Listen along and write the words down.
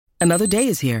Another day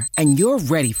is here, and you're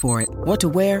ready for it. What to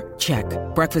wear? Check.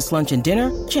 Breakfast, lunch, and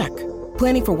dinner? Check.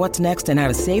 Planning for what's next and how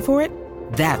to save for it?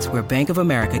 That's where Bank of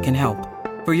America can help.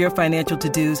 For your financial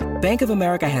to-dos, Bank of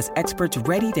America has experts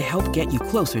ready to help get you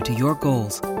closer to your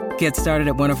goals. Get started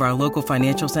at one of our local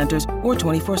financial centers or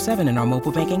 24/7 in our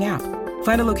mobile banking app.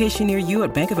 Find a location near you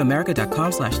at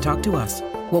bankofamerica.com/talktous.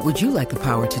 What would you like the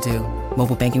power to do?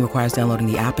 Mobile banking requires downloading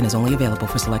the app and is only available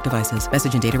for select devices.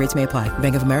 Message and data rates may apply.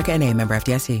 Bank of America N.A., member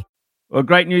FDIC. Well,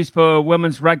 great news for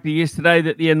women's rugby yesterday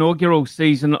that the inaugural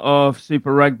season of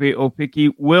Super Rugby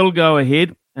Aupiki will go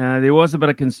ahead. There was a bit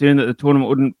of concern that the tournament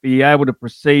wouldn't be able to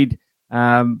proceed,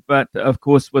 but of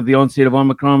course with the onset of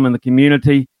Omicron in the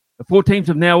community, the 4 teams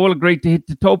have now all agreed to head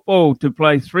to Taupo to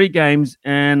play 3 games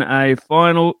and a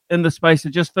final in the space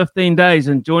of just 15 days.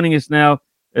 And joining us now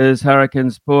is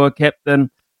Hurricanes Poua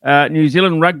captain, New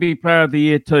Zealand Rugby Player of the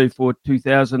Year too for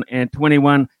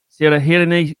 2021, Sarah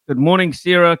Hirini. Good morning,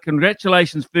 Sarah.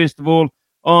 Congratulations, first of all,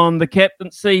 on the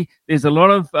captaincy. There's a lot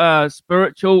of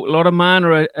spiritual, a lot of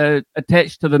mana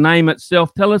attached to the name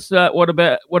itself. Tell us what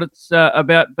it's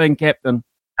about being captain.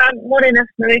 Morning,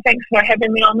 Smithy. Thanks for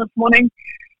having me on this morning.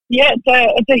 Yeah,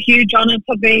 it's a huge honour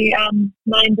to be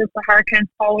named as the Hurricanes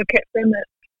Poua captain. It's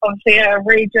obviously a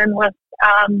region with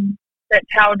that's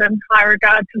held in high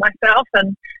regard to myself,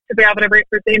 and to be able to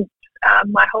represent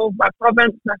my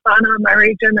province, my whānau, my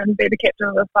region, and be the captain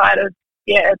of the side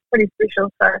it's pretty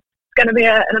special. So it's going to be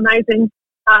an amazing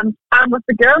time with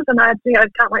the girls, and I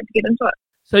can't wait to get into it.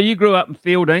 So you grew up in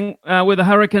Fielding. Were the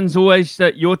Hurricanes always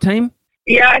your team?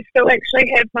 Yeah, I still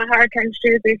actually have my Hurricanes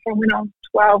jersey from when I was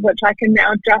 12, which I can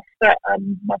now adjust. But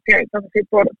my parents obviously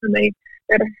brought it for me.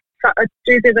 That a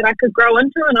jersey that I could grow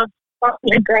into, and I've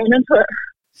finally grown into it.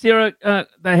 Sarah,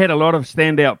 they had a lot of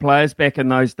standout players back in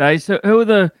those days. So who are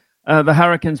the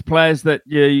Hurricanes players that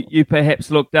you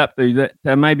perhaps looked up to,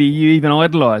 that maybe you even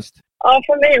idolised? Oh,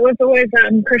 for me, it was always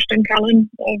Christian Cullen.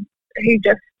 He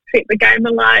just set the game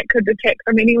alight, could attack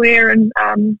from anywhere, and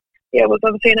was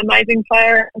obviously an amazing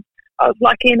player. I was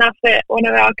lucky enough that one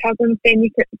of our cousins,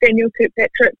 Daniel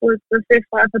Kirkpatrick, was the first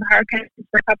player for the Hurricanes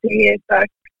for a couple of years. So,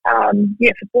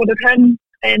 supported him.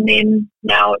 And then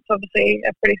now it's obviously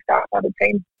a pretty star-studded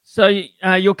team. So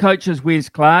your coach is Wes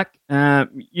Clark.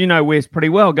 You know Wes pretty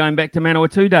well, going back to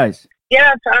Manawatu days.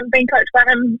 Yeah, so I've been coached by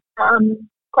him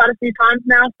quite a few times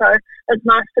now, so it's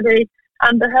nice to be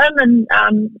under him. And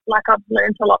I've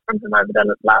learned a lot from him over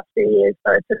the last few years.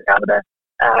 So to be able to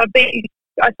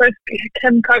I suppose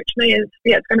him coach me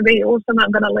it's going to be awesome.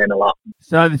 I'm going to learn a lot.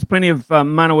 So there's plenty of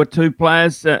Manawatu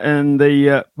players in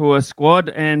the Poua squad,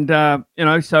 and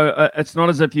so it's not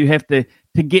as if you have to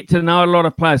get to know a lot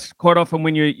of players. Quite often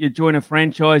when you join a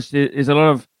franchise, there's a lot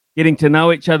of getting to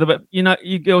know each other, but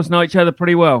you girls know each other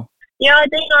pretty well. Yeah, I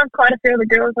do know quite a few of the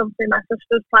girls. Obviously, my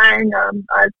sister's playing.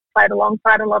 I played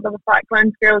alongside a lot of the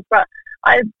Cyclones girls, but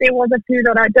there was a few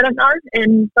that I didn't know,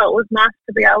 and so it was nice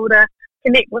to be able to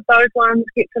connect with those ones,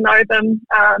 get to know them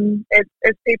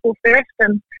as people first,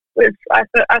 and I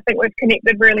think we've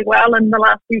connected really well. In the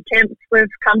last few camps, we've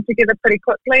come together pretty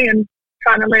quickly and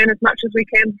trying to learn as much as we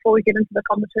can before we get into the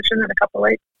competition in a couple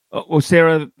of weeks. Well,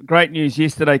 Sarah, great news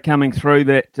yesterday coming through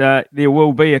that there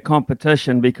will be a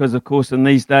competition, because, of course, in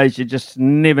these days you just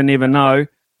never know.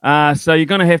 So you're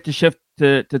going to have to shift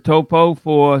to Taupo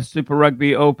for Super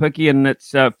Rugby Aupiki in its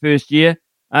first year.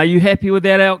 Are you happy with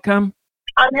that outcome?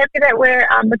 I'm happy that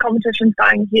the competition's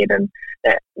going ahead and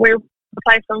that we'll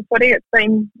play some footy. It's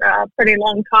been a pretty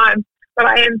long time, but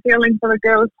I am feeling for the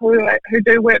girls who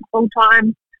do work full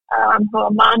time, who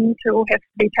are mums, who will have to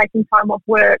be taking time off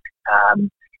work,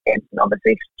 and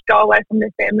obviously go away from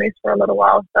their families for a little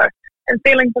while. So I'm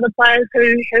feeling for the players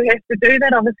who have to do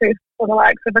that. Obviously, for the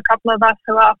likes of a couple of us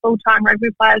who are full time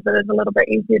rugby players, it is a little bit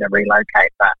easier to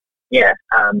relocate, but yeah,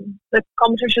 the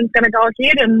competition's going to go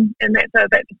ahead, and that's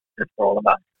for all of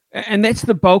us. And that's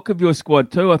the bulk of your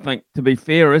squad too, I think, to be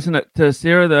fair, isn't it,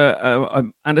 Sarah? I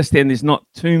understand there's not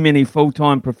too many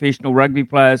full-time professional rugby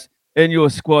players in your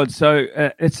squad, so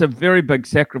it's a very big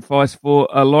sacrifice for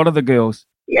a lot of the girls.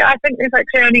 Yeah, I think there's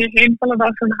actually only a handful of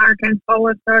us in the Hurricanes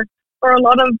Poua, so for a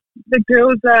lot of the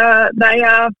girls, they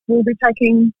will be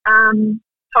taking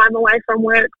time away from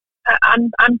work,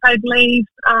 unpaid leave.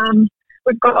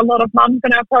 We've got a lot of mums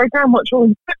in our program, which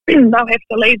they'll have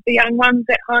to leave the young ones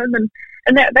at home,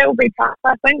 and that will be tough.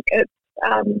 I think it's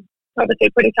obviously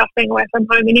pretty tough being away from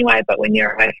home anyway, but when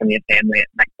you're away from your family, it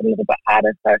makes it a little bit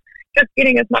harder. So just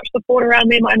getting as much support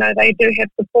around them. I know they do have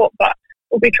support, but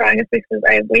we'll be trying as best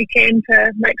as we can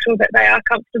to make sure that they are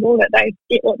comfortable, that they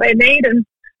get what they need, and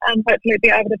hopefully be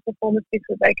able to perform as best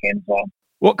as they can as well.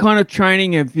 What kind of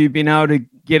training have you been able to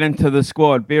get into the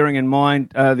squad, bearing in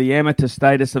mind the amateur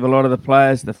status of a lot of the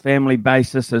players, the family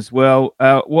basis as well?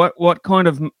 What kind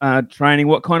of training,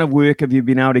 what kind of work have you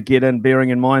been able to get in,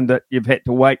 bearing in mind that you've had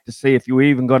to wait to see if you're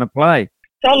even going to play?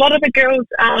 So a lot of the girls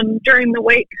during the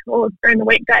week or during the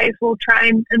weekdays will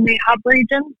train in their hub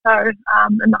region, so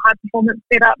in the high performance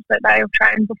setups that they'll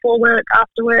train before work,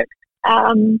 after work.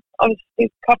 Obviously, a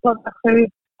couple of us who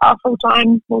are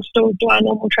full-time will still do our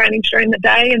normal trainings during the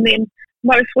day, and then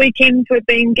most weekends we've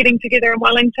been getting together in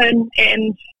Wellington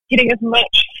and getting as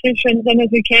much sessions in as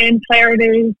we can,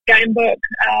 clarities, game book,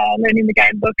 learning the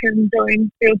game book and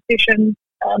doing field sessions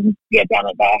down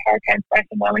at the Hurricane Space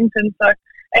in Wellington. So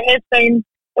it has been,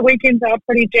 the weekends are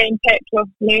pretty jam-packed with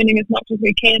learning as much as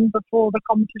we can before the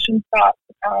competition starts.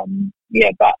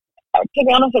 But to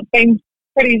be honest, it's been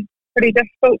pretty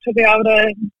difficult to be able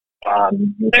to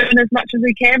learn as much as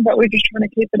we can, but we're just trying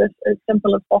to keep it as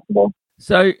simple as possible.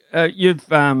 So you've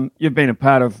been a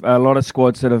part of a lot of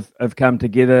squads that have come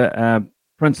together,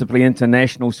 principally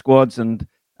international squads, and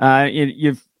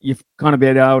you've kind of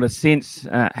been able to sense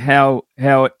how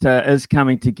it is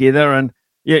coming together. And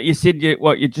you said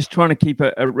you're just trying to keep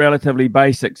it relatively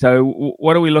basic. So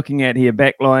what are we looking at here?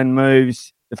 Backline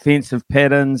moves, defensive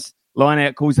patterns,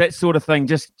 line-out calls, that sort of thing.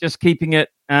 Just keeping it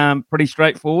pretty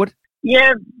straightforward.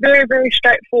 Yeah, very, very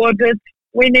straightforward.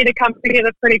 We need to come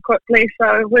together pretty quickly,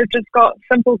 so we've just got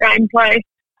simple gameplay.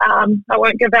 I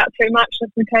won't give out too much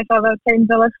just in case other teams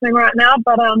are listening right now,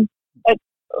 but it's,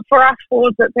 for us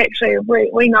forwards, it's actually,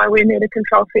 we know we need to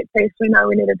control set piece, we know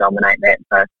we need to dominate that,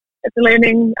 so it's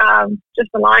learning just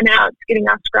the line outs, getting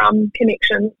our scrum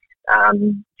connections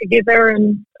together,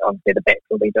 and obviously the backs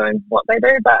will be doing what they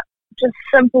do, but just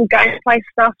simple gameplay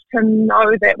stuff to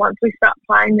know that once we start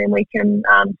playing, then we can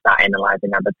start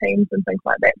analysing other teams and things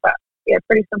like that. But yeah,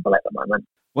 pretty simple at the moment.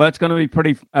 Well, it's going to be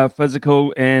pretty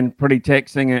physical and pretty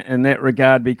taxing in that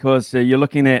regard, because you're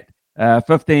looking at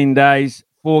 15 days,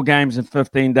 4 games in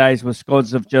 15 days with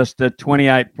squads of just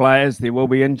 28 players. There will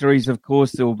be injuries, of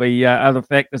course. There will be other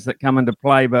factors that come into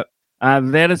play, but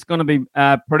that is going to be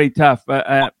pretty tough.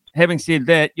 Having said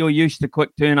that, you're used to quick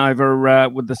turnover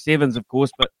with the sevens, of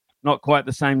course, but not quite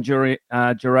the same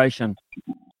duration.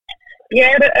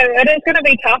 Yeah, it is going to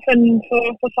be tough, and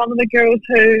for some of the girls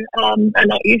who are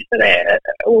not used to that,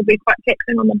 it will be quite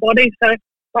taxing on the body. So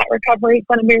that recovery is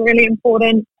going to be really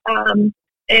important,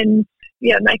 and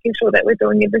making sure that we're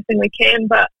doing everything we can.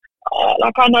 But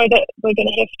I know that we're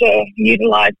going to have to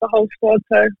utilise the whole squad.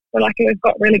 So we're lucky we've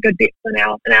got really good depth in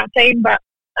our team. But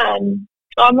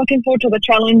I'm looking forward to the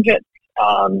challenge.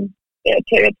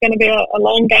 It's going to be a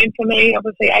long game for me,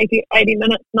 obviously 80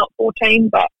 minutes, not 14,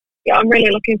 but yeah, I'm really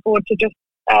looking forward to just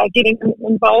getting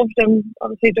involved and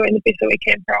obviously doing the best that we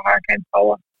can for our Hurricane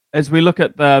Poua. As we look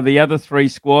at the other 3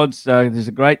 squads, there's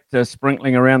a great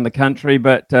sprinkling around the country,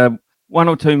 but one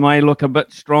or two may look a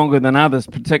bit stronger than others,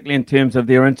 particularly in terms of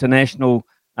their international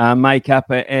makeup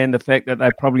and the fact that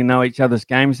they probably know each other's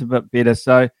games a bit better.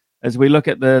 So as we look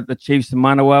at the Chiefs of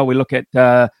Manawa, we look at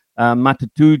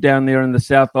Matatu down there in the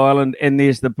South Island, and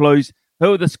there's the Blues.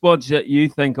 Who are the squads that you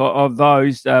think of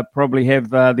those probably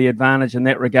have the advantage in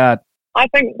that regard? I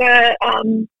think the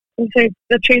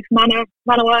Chiefs Manawa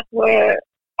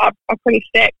are pretty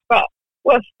stacked, but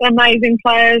with amazing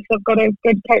players, they've got a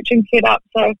good coaching setup,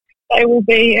 so they will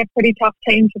be a pretty tough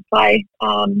team to play.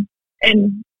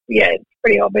 And yeah, it's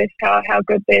pretty obvious how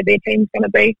good their team's going to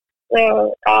be.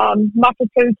 The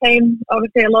Matatu team,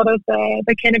 obviously a lot of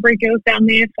the Canterbury girls down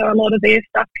there, so a lot of their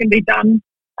stuff can be done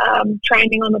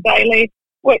training on the daily,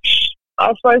 which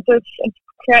I suppose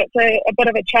creates a bit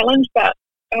of a challenge, but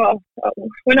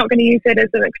we're not going to use that as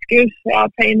an excuse. Our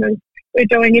team we're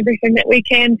doing everything that we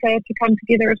can to come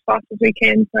together as fast as we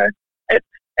can, so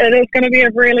it is going to be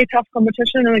a really tough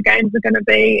competition, and the games are going to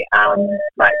be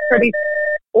pretty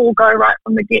all go right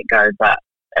from the get-go, but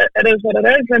it is what it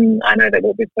is, and I know that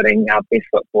we'll be putting our best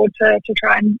foot forward to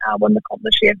try and win the comp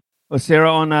this year. Well,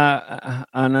 Sarah, on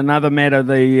another matter,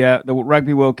 the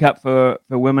Rugby World Cup for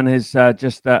women is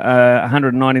just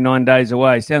 199 days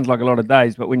away. Sounds like a lot of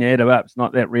days, but when you add it up, it's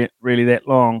not that really that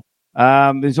long.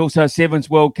 There's also a Sevens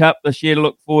World Cup this year to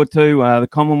look forward to, the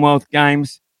Commonwealth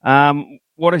Games.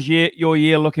 What is your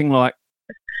year looking like?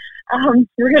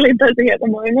 Really busy at the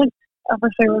moment.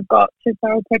 Obviously, we've got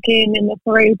Super Aotiki and then the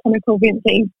 3 pinnacle events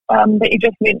that you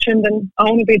just mentioned, and I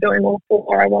want to be doing all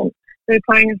 4. I want to be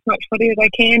playing as much footy as I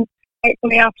can.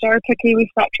 Hopefully, after Aotiki, we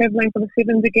start travelling for the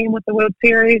Sevens again with the World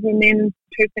Series, and then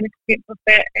 2 pinnacle events with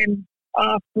that. And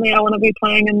for me, I want to be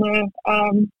playing in the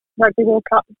Rugby World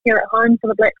Cup here at home for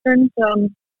the Black Ferns. So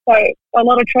a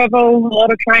lot of travel, a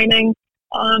lot of training,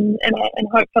 and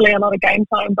hopefully a lot of game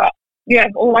time. But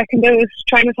all I can do is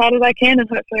train as hard as I can, and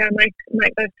hopefully I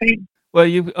make those teams.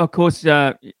 Well, of course,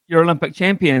 you're Olympic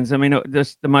champions. I mean,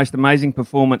 just the most amazing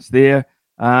performance there.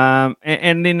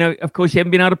 And then, of course, you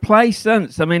haven't been able to play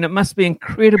since. I mean, it must be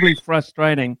incredibly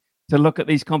frustrating to look at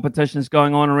these competitions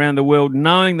going on around the world,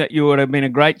 knowing that you would have been a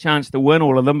great chance to win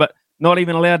all of them, but not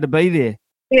even allowed to be there.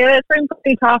 Yeah, it's been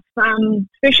pretty tough,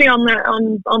 especially on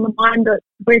the mind that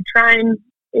we train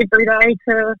every day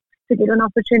to get an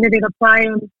opportunity to play,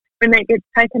 and when that gets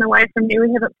taken away from you.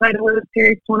 We haven't played a World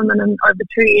Series tournament in over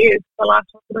 2 years. The last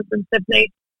one was in Sydney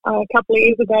a couple of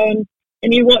years ago,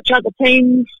 and you watch other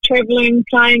teams travelling,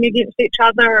 playing against each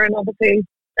other, and obviously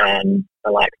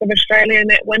the likes of Australia and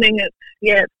that winning.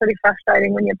 It's pretty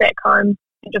frustrating when you're back home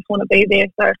and just want to be there.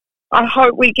 So I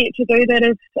hope we get to do that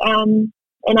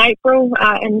in April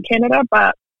in Canada,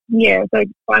 but yeah,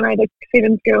 I know the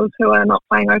 7 girls who are not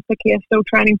playing Opiki are still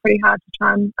training pretty hard to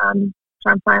try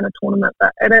and play in a tournament,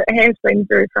 but it has been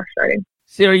very frustrating.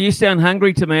 Sarah, you sound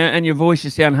hungry to me, and your voice, you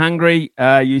sound hungry.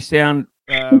 You sound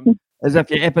as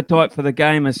if your appetite for the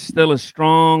game is still as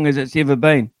strong as it's ever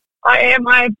been. I am.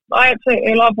 I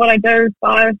absolutely love what I do.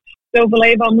 I still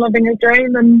believe I'm living a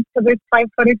dream, and to be play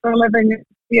footy for a living,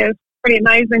 it's pretty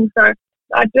amazing. So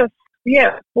I just,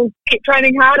 we'll keep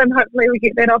training hard, and hopefully we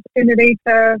get that opportunity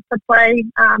to play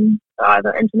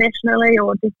either internationally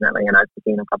or definitely in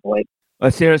Opiki in a couple of weeks.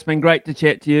 Well, Sarah, it's been great to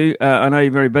chat to you. I know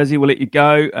you're very busy. We'll let you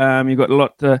go. You've got a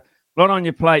lot on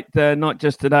your plate, not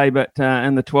just today, but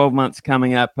in the 12 months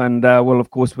coming up, and we'll, of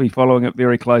course, be following it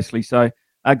very closely. So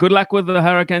good luck with the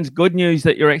Hurricanes. Good news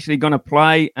that you're actually going to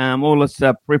play. All this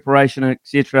preparation,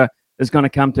 etc., is going to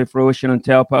come to fruition in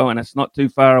Taupo, and it's not too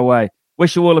far away.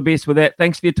 Wish you all the best with that.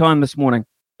 Thanks for your time this morning.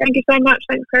 Thank you so much.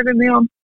 Thanks for having me on.